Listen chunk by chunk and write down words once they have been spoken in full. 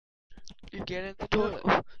Get in the toilet.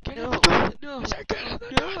 No. Get No. in the toilet. No. I said get in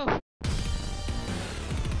the toilet. No.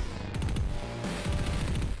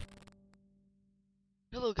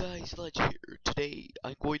 Hello guys, Ledge here. Today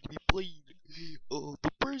I'm going to be playing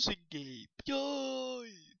the prison game.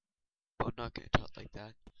 Yay! But I'm not gonna talk like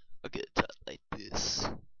that. I'm gonna talk like this.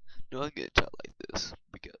 No, I'm gonna talk like this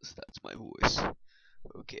because that's my voice.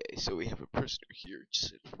 Okay, so we have a prisoner here,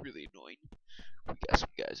 just really annoying. We got some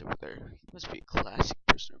guys over there. He must be a classic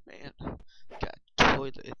prisoner, man. Got a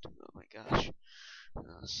toilet. Oh my gosh.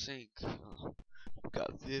 Sink. We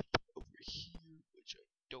got VIP over here, which I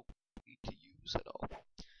don't need to use at all.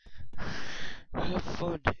 Have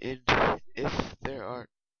fun, and if there are,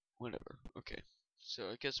 whatever. Okay, so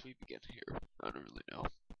I guess we begin here. I don't really know,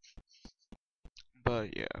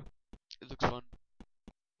 but yeah, it looks fun.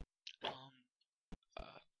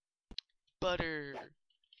 Butter.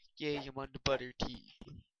 Yay, I'm on the butter team.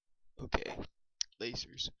 Okay,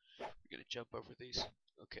 lasers. We're gonna jump over these.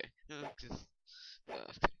 Okay.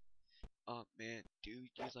 Oh man, dude,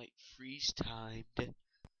 you like freeze timed.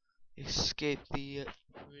 Escape the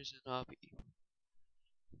prison Obby.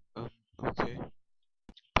 Okay.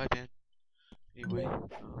 Bye, man. Anyway,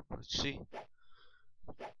 let's see.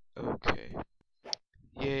 Okay.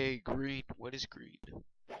 Yay, green. What is green?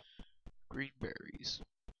 Green berries.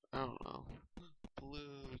 I don't know.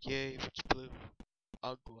 Blue. Yay, what's blue?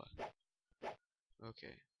 Agua.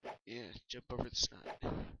 Okay. Yeah, jump over the snot.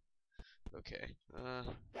 Okay.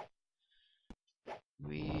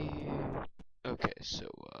 Okay,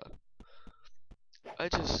 so, I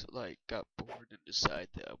just, like, got bored and decided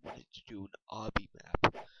that I wanted to do an Obby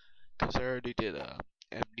map. Because I already did,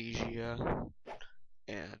 Amnesia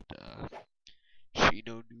and,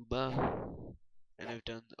 Shino Numa. And I've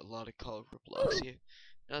done a lot of Call of Roblox here.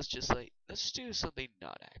 And I was just like, let's do something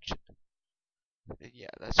not action. And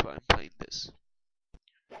yeah, that's why I'm playing this.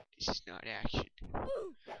 This is not action.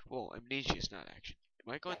 Well, Amnesia is not action.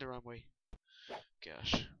 Am I going the wrong way?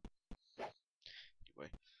 Gosh.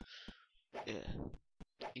 Anyway. Yeah.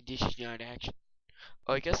 This is not action.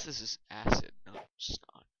 Oh, I guess this is acid, not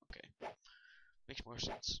snot. Okay. Makes more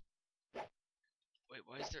sense. Wait,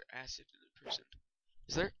 why is there acid in the prison?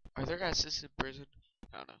 Are there acids in prison?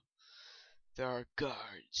 I don't know. There are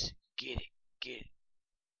guards. Get it, get it.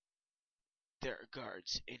 There are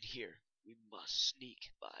guards in here. We must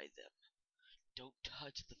sneak by them. Don't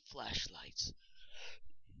touch the flashlights.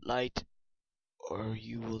 Light, or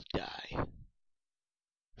you will die.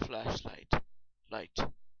 Flashlight. Light,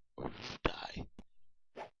 or you will die.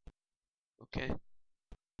 Okay?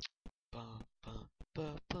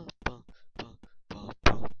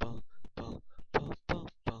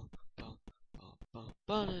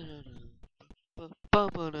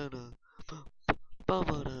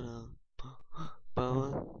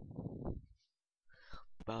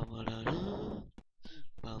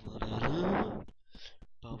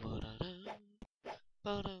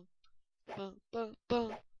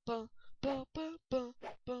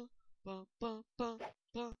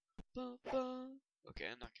 Okay,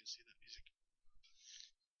 I'm not gonna see that music.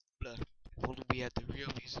 Blah. If only we had the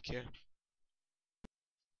real music here.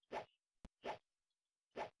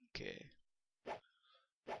 Okay.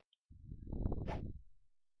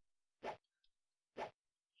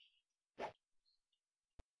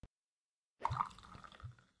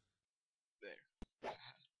 There.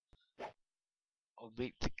 I'll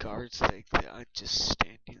make the guards think that I'm just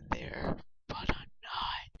standing there, but I'm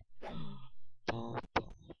not. Boom,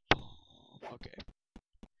 boom, boom. Okay.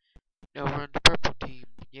 Now we're on the purple team.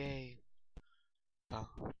 Yay. Boom,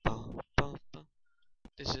 boom, boom, boom.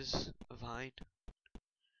 This is a vine.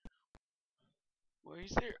 Why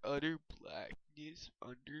is there utter blackness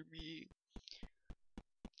under me?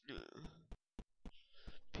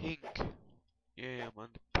 Pink. Yeah, I'm on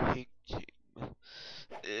the pink team.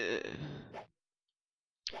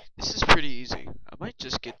 This is pretty easy. I might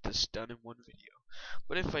just get this done in one video.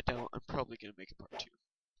 But if I don't, I'm probably gonna make a part 2.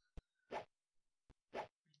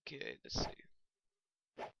 Okay, let's see.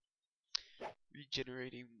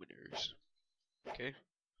 Regenerating winners. Okay.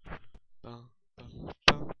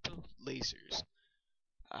 Lasers.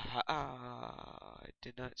 Aha! I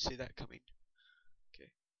did not see that coming. Okay.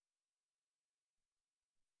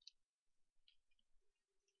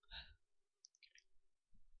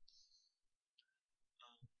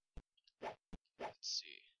 Let's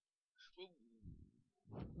see.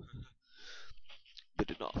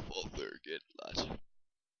 Did not fall there again, lads.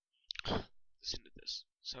 Listen to this.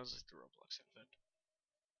 Sounds like the Roblox event.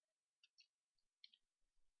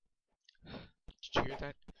 Did you hear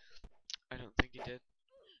that? I don't think it did.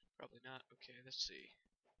 Probably not. Okay, let's see.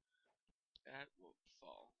 That won't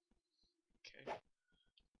fall. Okay.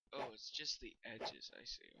 Oh, it's just the edges, I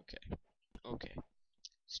see. Okay. Okay.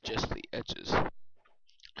 It's just the edges.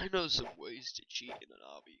 I know some ways to cheat in an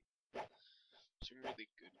obby. Some really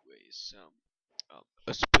good ways.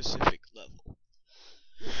 A specific level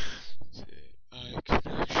that I can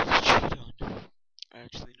actually cheat on. I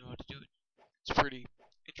actually know how to do it. It's pretty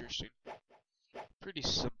interesting. Pretty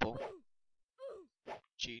simple.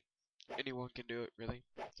 Cheat. Anyone can do it, really.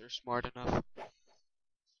 If they're smart enough.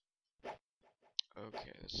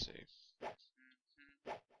 Okay, let's see.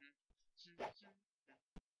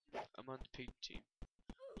 I'm on the pink team.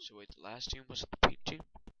 So wait, the last team was the pink team?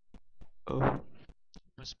 Oh,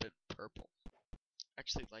 must have been purple. I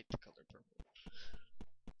actually like the color purple.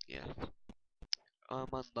 Yeah. I'm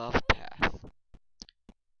on lava path.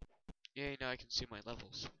 Yay, now I can see my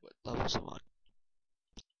levels. What levels I'm on.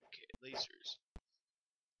 Okay, lasers.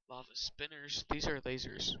 Lava spinners. These are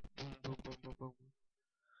lasers. Boom, boom, boom, boom, boom.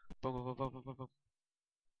 Boom, boom, boom, boom, boom, boom, boom.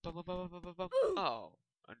 Boom, boom, boom, boom, boom, boom. Oh,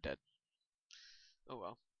 I'm dead. Oh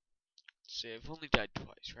well. Let's see, I've only died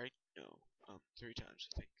twice, right? No. 3 times,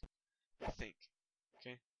 I think.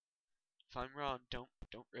 Okay? If I'm wrong, don't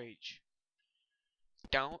rage.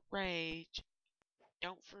 Don't rage.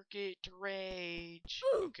 Don't forget to rage.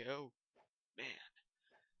 Okay, oh man.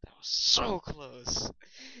 That was so close.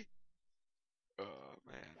 Oh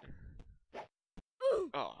man.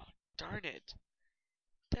 Oh, darn it.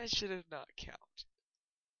 That should have not counted.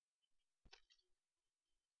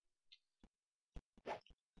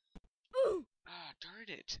 Ah, darn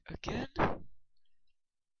it. Again?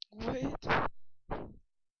 What?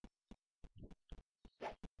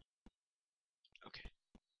 Okay.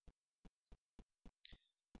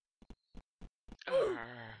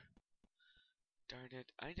 Darn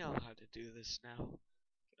it. I know how to do this now.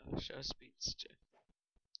 Gosh, us means to.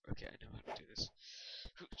 Okay, I know how to do this.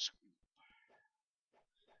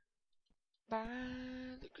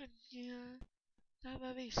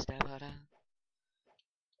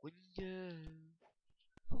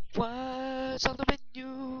 What's on the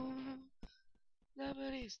menu?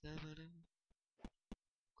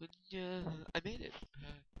 I made it.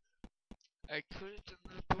 I could have done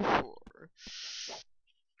that before.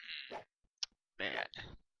 Man.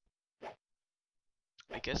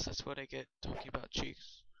 I guess that's what I get talking about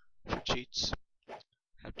cheats. For cheats.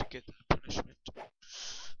 Have to get the punishment.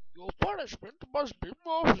 Your punishment must be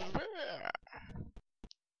more severe.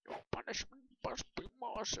 Your punishment must be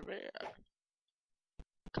more severe.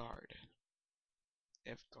 Guard.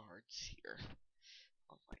 They have guards here.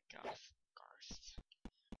 Oh my gosh. Guards.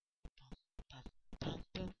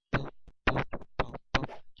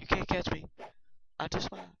 You can't catch me. I'm too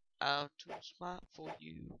smart. I'm too smart for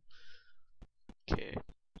you. Okay.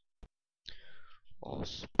 All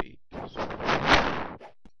speed.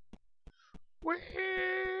 Woo!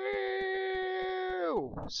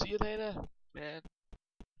 See you later, man.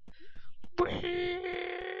 Woo!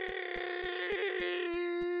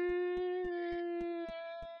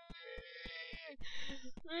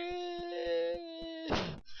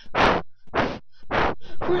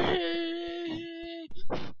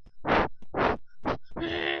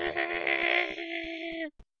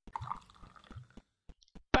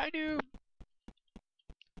 Bye, noob.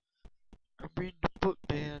 I'm reading the book,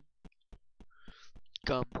 man.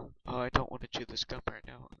 Gum. Oh, I don't want to chew this gum right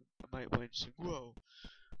now. I might win some. Whoa.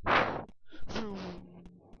 I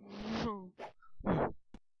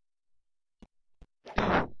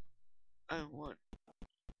won.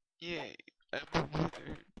 Yay. I'm a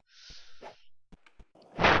winner.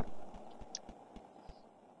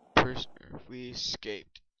 Prisoner, we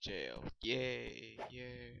escaped jail. Yay,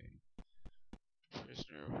 yay.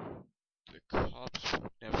 Prisoner, the cops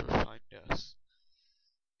will never find us.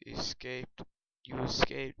 Escaped. You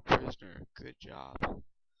escaped, prisoner. Good job.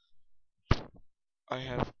 I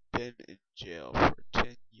have been in jail for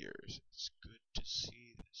 10 years. It's good to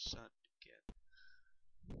see the sun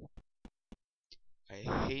again. I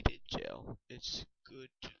hated jail. It's good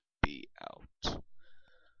to be out.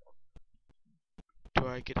 Do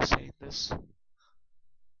I get to say this?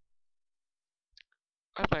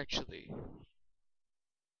 I'm actually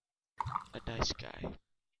a nice guy.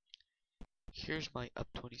 Here's my up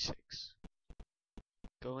 26.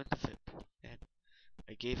 Go in the VIP, and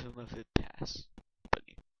I gave him a VIP pass.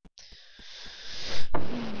 Funny.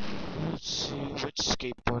 Let's see which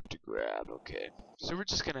skateboard to grab. Okay, so we're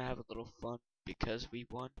just gonna have a little fun because we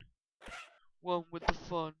won. One with the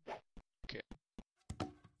fun. Okay.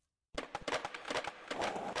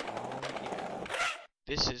 Oh yeah.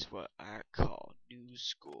 This is what I call new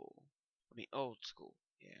school. I mean old school.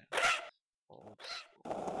 Yeah. Old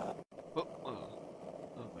school.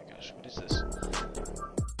 Oh my gosh, what is this?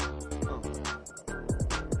 Oh.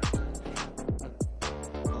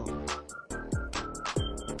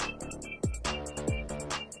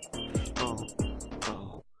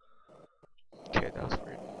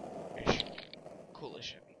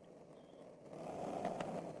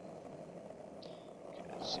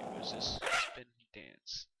 see, what is this? Spin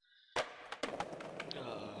dance.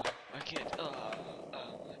 I can't,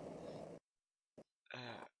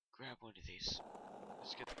 grab one of these.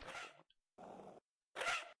 Let's get the purple one.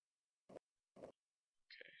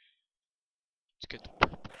 Okay. Let's get the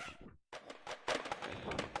purple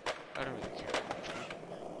one. I don't really care which one.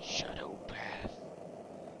 Shadow Path.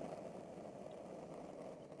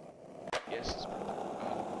 Yes, it's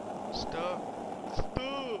purple. Stop!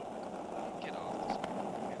 Stop! Get off this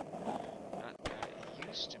purple again. Not that. It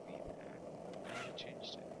used to be that. Now they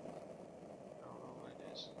changed it. I don't know what it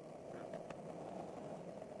is.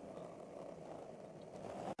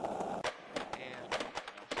 And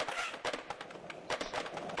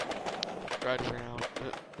right around.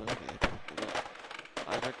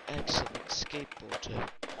 I'm an excellent skateboarder.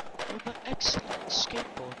 I'm an excellent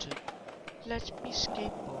skateboarder. Let me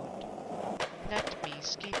skateboard. Let me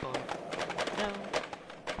skateboard. No,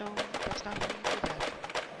 no, that's not how you do that.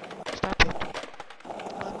 Stop it.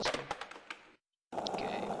 Let's go.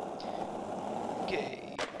 Gay.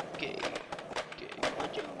 Gay. Gay. Gay.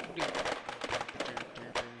 What you do?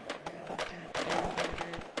 I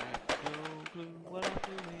have no clue what I'm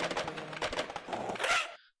doing, but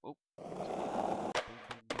oh.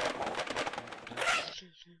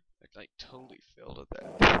 I like totally failed at that.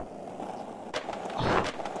 Oh,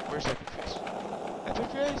 where's Epic-Face?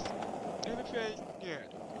 Epic-Face? Epic-Face? Yeah.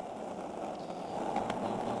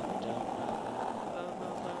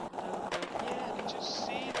 Yeah, did you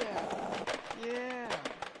see that? Yeah.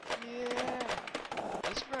 Yeah.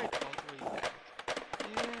 Let's ride all the way back.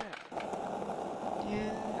 Yeah.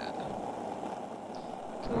 Yeah.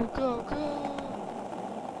 Go, go, go.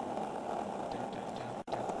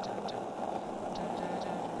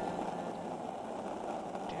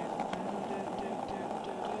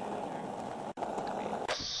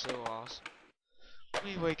 So awesome.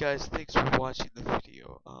 Anyway guys, thanks for watching the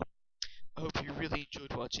video. I hope you really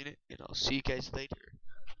enjoyed watching it, and I'll see you guys later.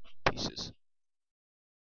 Pieces.